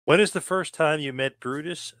When is the first time you met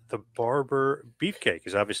Brutus the Barber Beefcake?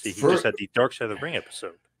 Because obviously he just First, had the Dark Side of the Ring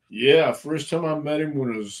episode. yeah, first time I met him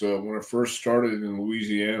when I first started in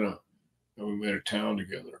Louisiana, and we made a town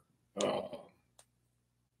together. Uh,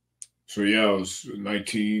 so yeah, it was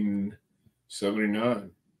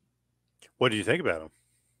 1979. What did you think about him?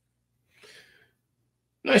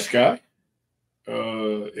 Nice guy.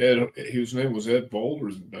 Ed, his name was Ed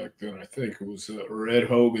Boulders back then. I think it was or Ed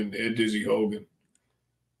Hogan, Ed Dizzy Hogan,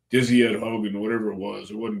 Dizzy Ed Hogan, whatever it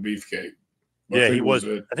was. It wasn't Beefcake. But I Yeah, think he it was was.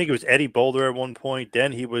 Ed. I think it was Eddie Boulder at one point.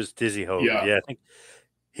 Then he was Dizzy Hogan. Yeah, Yeah, I think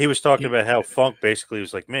he was talking he, about how Funk basically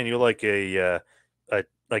was like, "Man, you're like a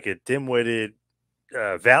dim-witted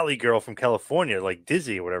Valley girl from California, like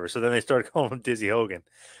Dizzy or whatever." So then they started calling him Dizzy Hogan,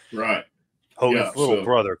 right. Yeah. Hogan's little So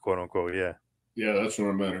brother, quote unquote. Yeah, yeah, that's when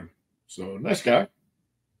I met him. So nice guy.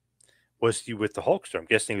 was he with the Hulkster? I'm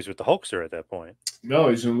guessing he was with the Hulkster at that point. No,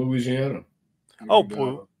 he's in Louisiana. Oh,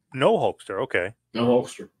 And no Hulkster. Okay. no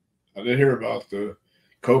Hulkster. I did hear about the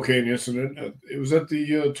cocaine incident. It was at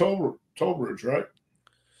the toll bridge, right?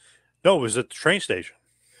 No, it was at the train station.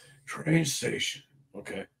 Train station.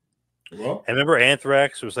 Okay. Well, I remember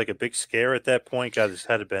Anthrax was like a big scare at that point. God, this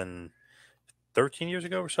had to been 13 years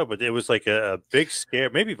ago or so, but it was like a big scare,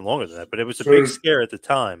 maybe even longer than that, but it was a so big did, scare at the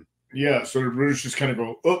time. yeah, so the British just kind of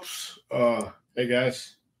go, "Oops, hey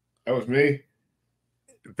guys, that was me.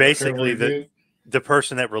 That's kind of what Basically, he did." the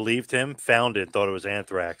person that relieved him found it, thought it was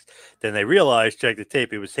Anthrax. Then they realized, check the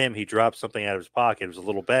tape, it was him. He dropped something out of his pocket. It was a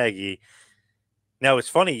little baggie. Now it's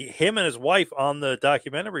funny, him and his wife on the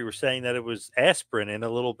documentary were saying that it was aspirin in a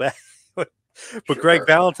little bag. But Greg Sure.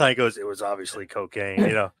 Valentine goes, it was obviously cocaine,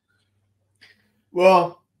 you know.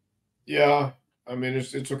 Well, yeah. I mean,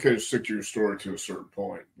 it's okay to stick to your story to a certain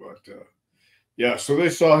point, but yeah. So they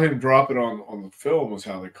saw him drop it on the film. Was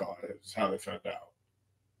how they caught it. Is how they found out.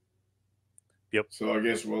 Yep. So I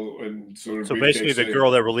guess well, and so the So Beefcake basically, the said,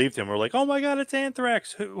 girl that relieved him were like, "Oh my God, it's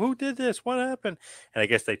Anthrax! Who did this? What happened?" And I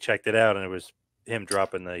guess they checked it out, and it was him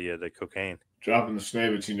dropping the cocaine. dropping the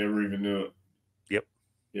snavets, he never even knew it. Yep.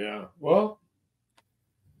 Yeah. Well,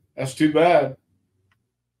 that's too bad.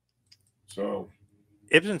 So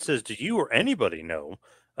Ibsen says, "Do you or anybody know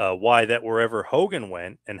why that wherever Hogan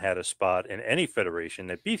went and had a spot in any federation,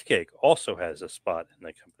 that Beefcake also has a spot in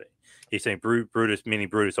the company?" He's saying Brutus, meaning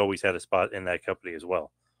Brutus, always had a spot in that company as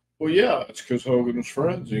well. well, yeah, it's because Hogan was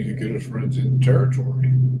friends. He could get his friends in the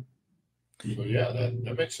territory. So yeah,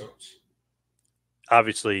 that makes sense.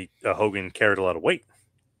 Obviously, Hogan carried a lot of weight,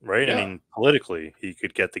 right? I Yeah, mean, politically, he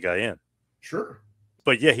could get the guy in. sure.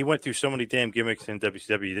 But yeah, he went through so many damn gimmicks in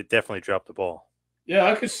WCW that definitely dropped the ball. Yeah,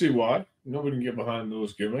 I could see why. Nobody can get behind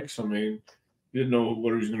those gimmicks. I mean, he didn't know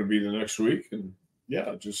what he was going to be the next week, and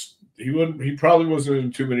yeah, just he wouldn't. He probably wasn't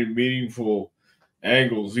in too many meaningful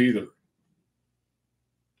angles either.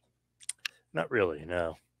 Not really,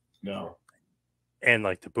 no. No, And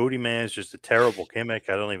like the Booty Man is just a terrible gimmick.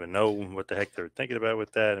 I don't even know what the heck they're thinking about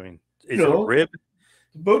with that. I mean, you is it a know, rib?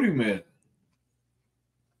 the Bodie Man.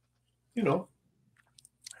 You know,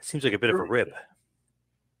 It seems like a bit of a rib.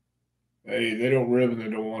 hey, they don't rib and they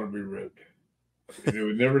don't want to be ribbed. They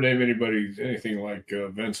would never name anybody anything like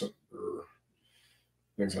Vincent or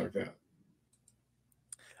things like that.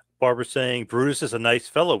 Barbara saying Brutus is a nice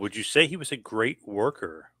fellow. Would you say he was a great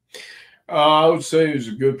worker? I would say he was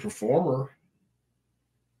a good performer.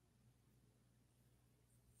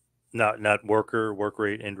 Not worker, work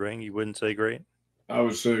rate, in ring. You wouldn't say great. I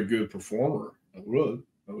would say a good performer. I would.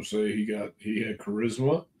 I would say he had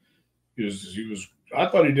charisma. He was. I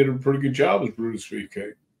thought he did a pretty good job as Brutus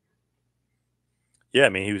Beefcake. Yeah, I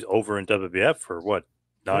mean he was over in WWF for what,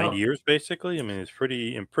 nine Yeah, years basically. I mean it's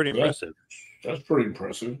pretty that, impressive. that's pretty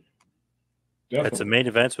impressive. That's the Definitely. main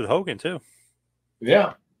events with Hogan too.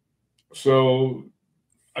 Yeah. So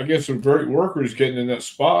I guess if great worker is getting in that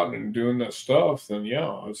spot and doing that stuff, then yeah,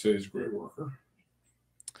 I'd say he's a great worker.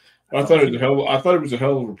 I don't know if he. I thought he was a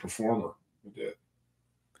hell of a performer. I did.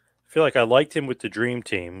 I feel like I liked him with the Dream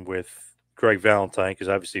Team with Greg Valentine because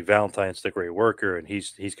obviously Valentine's the great worker and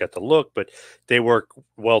he's got the look, but they work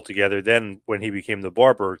well together. Then when he became the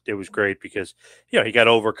barber, it was great because he got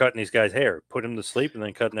over cutting these guys' hair, put him to sleep, and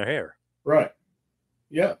then cutting their hair. Right.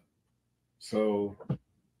 Yeah. So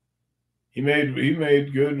he made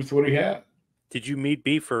good with what he had. Did you meet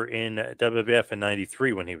Beefer in WWF in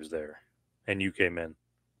 '93 when he was there, and you came in?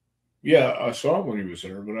 Yeah, I saw him when he was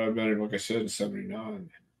there, but I met him like I said in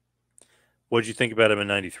 '79. What did you think about him in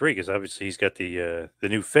 '93? Because obviously he's got the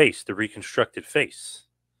new face, the reconstructed face.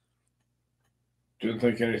 Didn't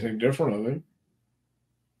think anything different of him.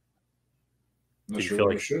 Not Did you sure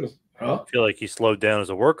what I should have. Huh? feel like he slowed down as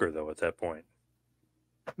a worker though at that point?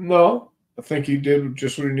 No, I think he did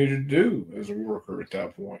just what he needed to do as a worker at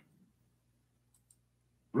that point.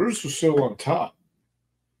 Brutus was still on top.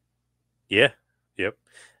 Yeah. Yep.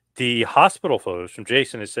 The hospital photos from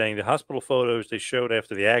Jason is saying the hospital photos they showed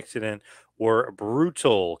after the accident were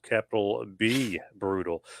brutal, capital B,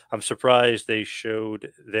 brutal. I'm surprised they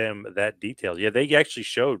showed them that detail. Yeah, they actually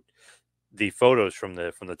showed the photos from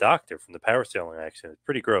the doctor from the parasailing accident.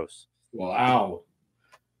 Pretty gross. Well, ow.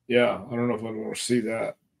 Yeah, I don't know if I want to see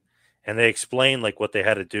that. And they explained like what they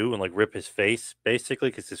had to do and like rip his face basically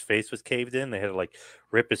because his face was caved in. They had to like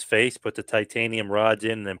rip his face, put the titanium rods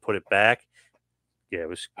in, and then put it back. Yeah,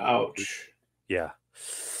 Ouch. yeah.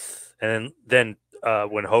 And then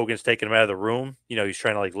when Hogan's taking him out of the room, you know, he's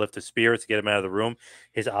trying to like lift the spear to get him out of the room.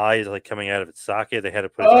 His eye is like coming out of its socket. They had to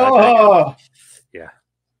put his eye back in. Oh, Yeah.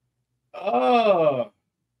 oh,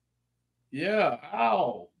 yeah,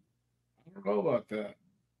 ow. I don't know about that.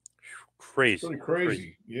 It's Crazy. pretty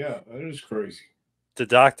crazy. Yeah, that is crazy. The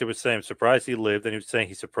doctor was saying, I'm surprised he lived. And he was saying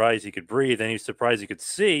he's surprised he could breathe. And he was surprised he could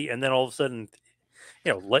see. And then all of a sudden,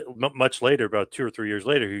 you know, much later, about 2 or 3 years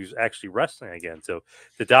later, he was actually wrestling again. So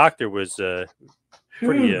the doctor was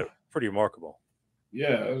pretty pretty remarkable.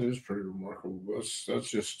 Yeah, that is pretty remarkable. That's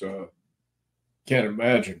just can't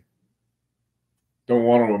imagine. Don't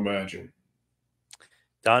want to imagine.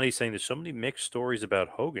 Donnie's saying there's so many mixed stories about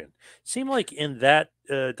Hogan. It seemed like in that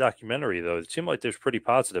documentary, though, it seemed like there's pretty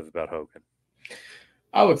positive about Hogan.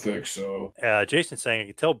 I would think so. Jason's saying I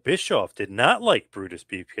can tell Bischoff did not like Brutus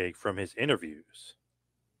Beefcake from his interviews.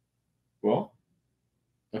 Well,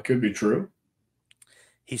 that could be true.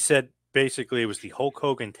 He said basically it was the Hulk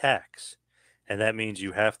Hogan tax, and that means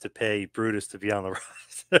you have to pay Brutus to be on the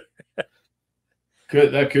roster.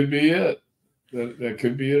 That could be it. That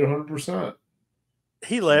could be it 100%.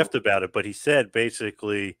 He laughed about it, but he said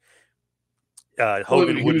basically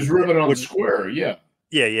Hogan he was ribbing on the square. Yeah.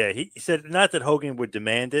 Yeah. He said not that Hogan would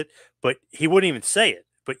demand it, but he wouldn't even say it.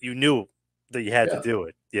 But you knew that you had to do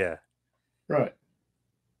it. Yeah. Right.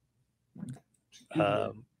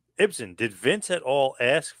 Ibsen, did Vince at all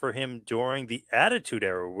ask for him during the Attitude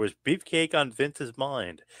Era? Was Beefcake on Vince's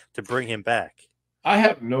mind to bring him back? I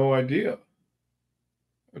have no idea.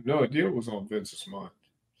 I have no idea what was on Vince's mind.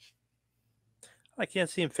 I can't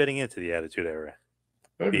see him fitting into the Attitude Era.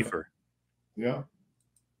 Maybe. Beefer. Yeah.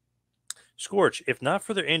 Scorch, if not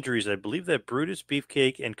for their injuries, I believe that Brutus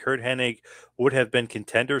Beefcake and Kurt Hennig would have been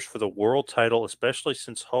contenders for the world title, especially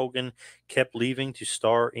since Hogan kept leaving to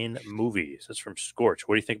star in movies. That's from Scorch.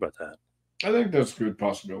 What do you think about that? I think that's a good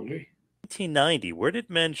possibility. 1990, where did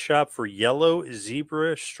men shop for yellow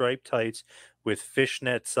zebra striped tights with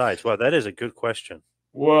fishnet sides? Wow, that is a good question.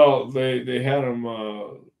 Well, they had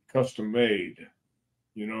them custom made.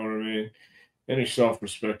 You know what I mean? Any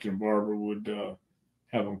self-respecting barber would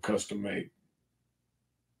have them custom made.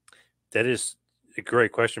 That is a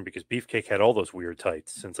great question because Beefcake had all those weird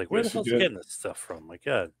tights. And it's like, where the hell's he getting this stuff from? My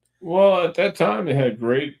God. Well, at that time, they had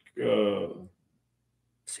great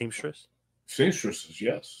seamstress? Seamstresses,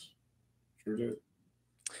 yes. Sure did.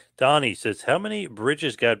 Donnie says, how many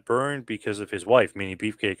bridges got burned because of his wife, meaning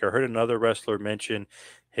Beefcake? I heard another wrestler mention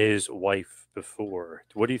his wife before.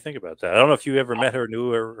 What do you think about that? I don't know if you ever met her,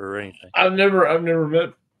 knew her, or anything. I've never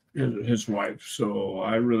met his wife, so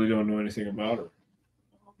I really don't know anything about her.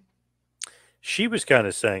 She was kind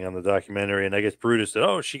of saying on the documentary, and I guess Brutus said,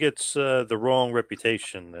 oh, she gets the wrong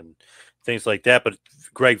reputation and things like that. But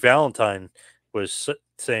Greg Valentine was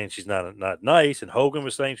saying she's not nice, and Hogan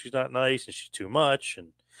was saying she's not nice and she's too much.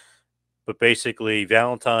 But basically,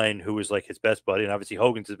 Valentine, who was like his best buddy, and obviously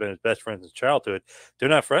Hogan's has been his best friend since childhood, they're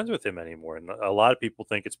not friends with him anymore. And a lot of people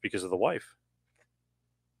think it's because of the wife.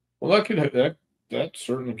 Well, that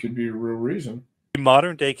certainly could be a real reason. The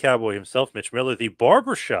modern day cowboy himself, Mitch Miller, the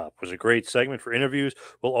barbershop was a great segment for interviews.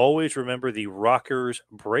 We'll always remember the Rockers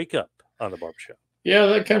breakup on the barbershop. Yeah,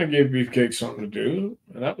 that kind of gave Beefcake something to do,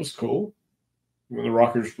 and that was cool. When the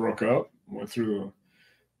Rockers broke up, went through the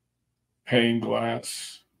pane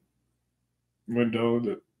glass window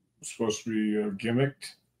that was supposed to be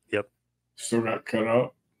gimmicked. Yep. Still got cut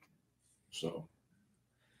up. So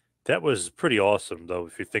that was pretty awesome, though,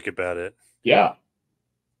 if you think about it. Yeah,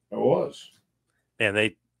 it was. And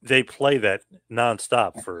they play that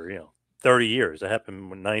nonstop for 30 years. That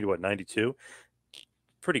happened in 92.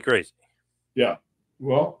 Pretty crazy. Yeah.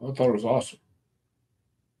 Well, I thought it was awesome.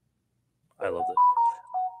 I loved it.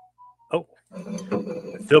 Oh,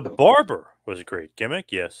 the barber was a great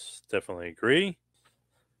gimmick. Yes, definitely agree.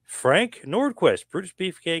 Frank Nordquist, Brutus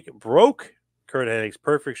Beefcake broke Kurt Hennig's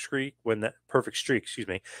perfect streak when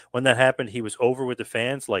that happened. He was over with the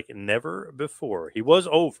fans like never before. He was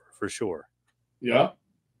over for sure. Yeah.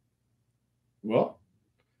 Well,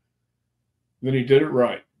 Then he did it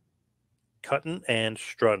right. Cutting and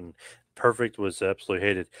strutting. Perfect was absolutely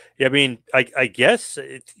hated. Yeah, I mean, I guess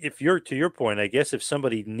if you're to your point, I guess if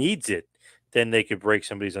somebody needs it, then they could break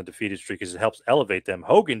somebody's undefeated streak because it helps elevate them.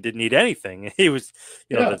 Hogan didn't need anything. He was,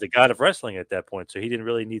 Yeah. the god of wrestling at that point, so he didn't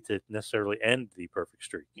really need to necessarily end the perfect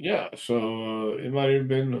streak. Yeah. So it might have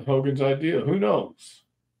been Hogan's idea. Who knows?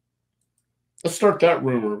 Let's start that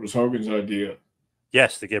rumor. It was Hogan's idea.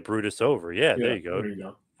 Yes, to get Brutus over. Yeah, there Yeah. you go. There you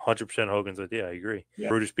go. 100% Hogan's idea. I agree. Yeah.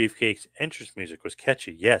 Brutus Beefcake's entrance music was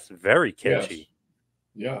catchy. Yes, very catchy. Yes.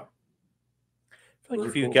 Yeah. I feel like Very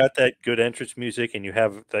if you cool. got that good entrance music and you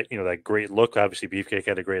have that, that great look, obviously Beefcake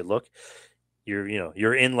had a great look.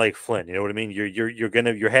 You're in like Flynn. You know what I mean?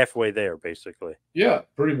 You're halfway there basically. Yeah,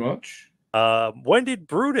 pretty much. When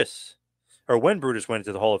Brutus went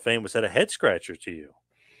into the Hall of Fame, was that a head scratcher to you?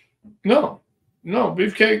 No,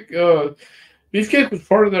 Beefcake. Beefcake was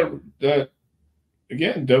part of that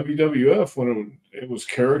again, WWF when it was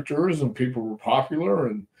characters and people were popular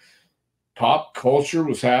and pop culture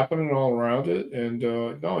was happening all around it. And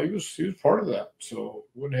no, he was part of that. So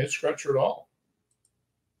wouldn't head scratcher at all.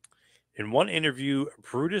 In one interview,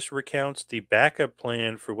 Brutus recounts the backup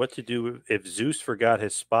plan for what to do if Zeus forgot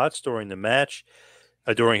his spots during the match.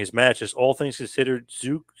 During his matches, all things considered,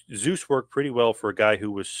 Zeus worked pretty well for a guy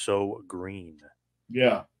who was so green.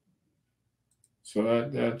 Yeah. So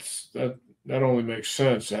that only makes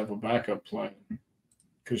sense to have a backup plan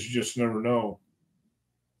because you just never know.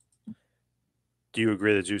 Do you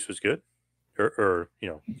agree that Zeus was good, or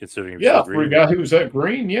considering he was Yeah, so for a green? guy who was that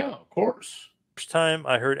green, yeah, of course. First time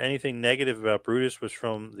I heard anything negative about Brutus was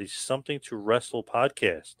from the Something to Wrestle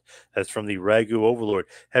podcast. That's from the Ragu Overlord.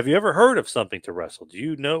 Have you ever heard of Something to Wrestle? Do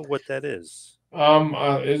you know what that is?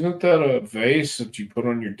 Isn't that a vase that you put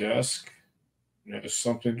on your desk? It's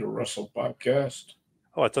Something to Wrestle podcast.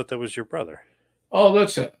 Oh, I thought that was your brother. Oh,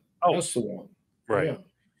 that's it. Oh, that's the one. right. Yeah.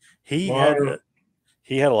 He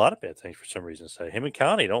had a lot of bad things for some reason to say. Him and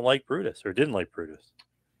Connie don't like Brutus or didn't like Brutus.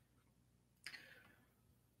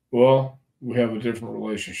 Well, we have a different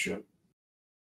relationship.